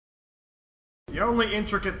The only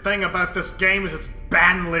intricate thing about this game is its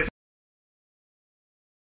ban list.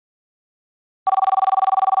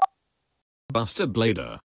 Buster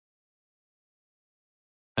Blader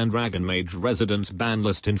and Dragon Mage Residence ban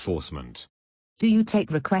list enforcement. Do you take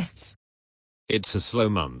requests? It's a slow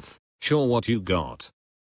month. Sure, what you got?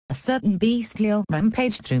 A certain bestial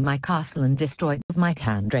rampaged through my castle and destroyed my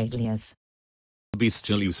candralias.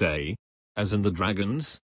 Bestial, you say? As in the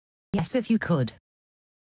dragons? Yes, if you could.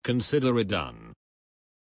 Consider it done.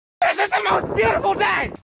 This is the most beautiful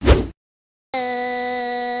day!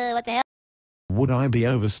 What the hell? Would I be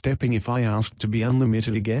overstepping if I asked to be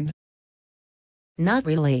unlimited again? Not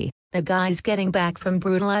really. The guy's getting back from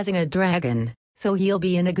brutalizing a dragon, so he'll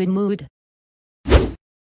be in a good mood.